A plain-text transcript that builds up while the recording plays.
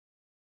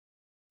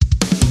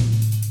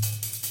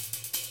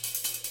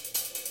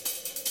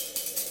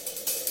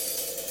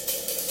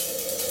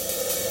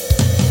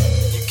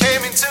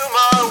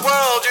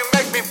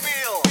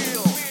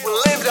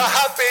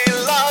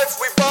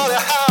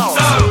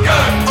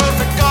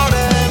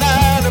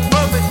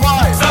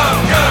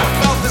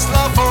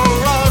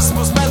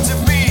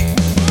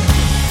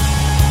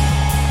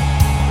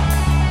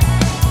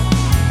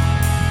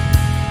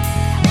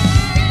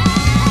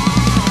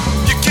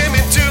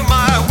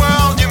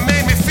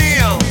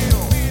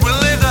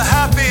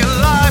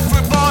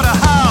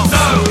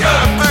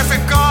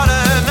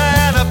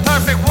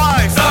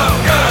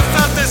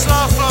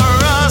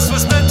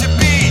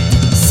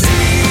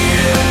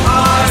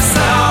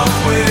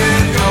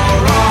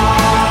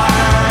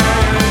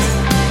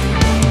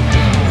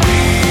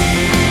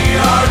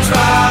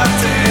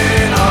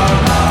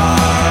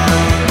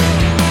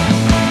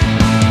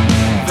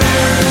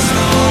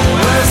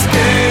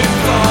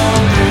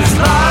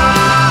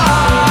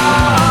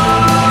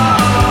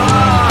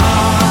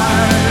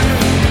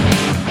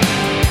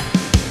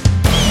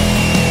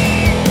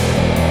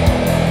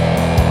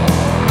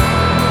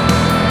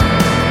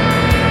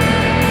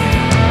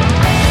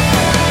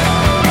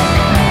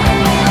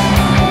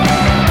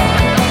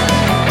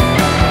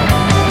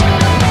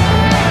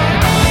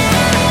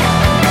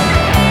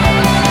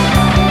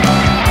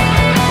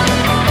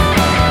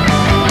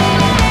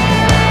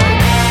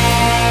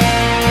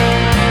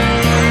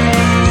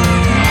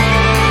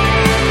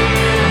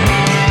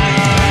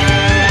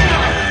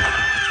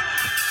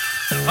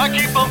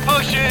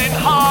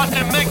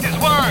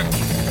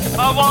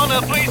I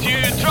wanna please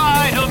you,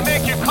 try to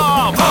make you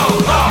calm.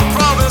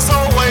 Problems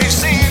always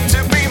seem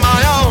to be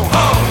my own.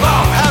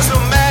 Have so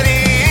many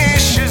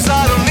issues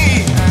I don't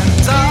need.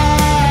 And I'm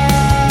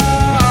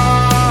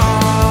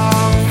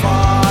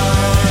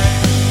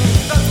fine.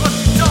 That's what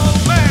you told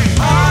me.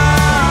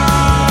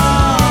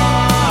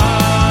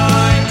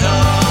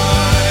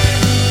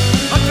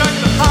 I tried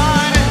to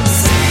hide it,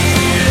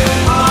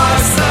 seeing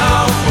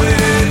myself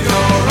with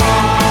your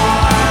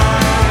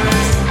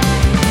eyes.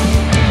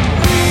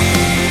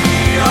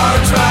 We are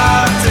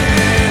trapped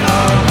in a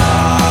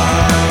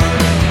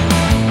lie.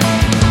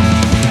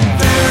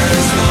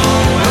 There's no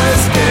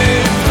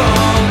escape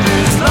from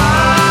this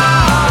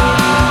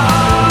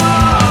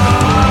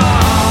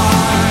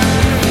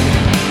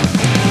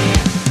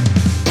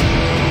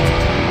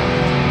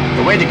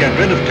The way to get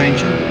rid of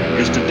tension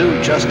is to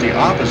do just the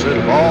opposite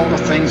of all the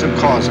things that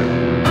cause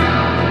it.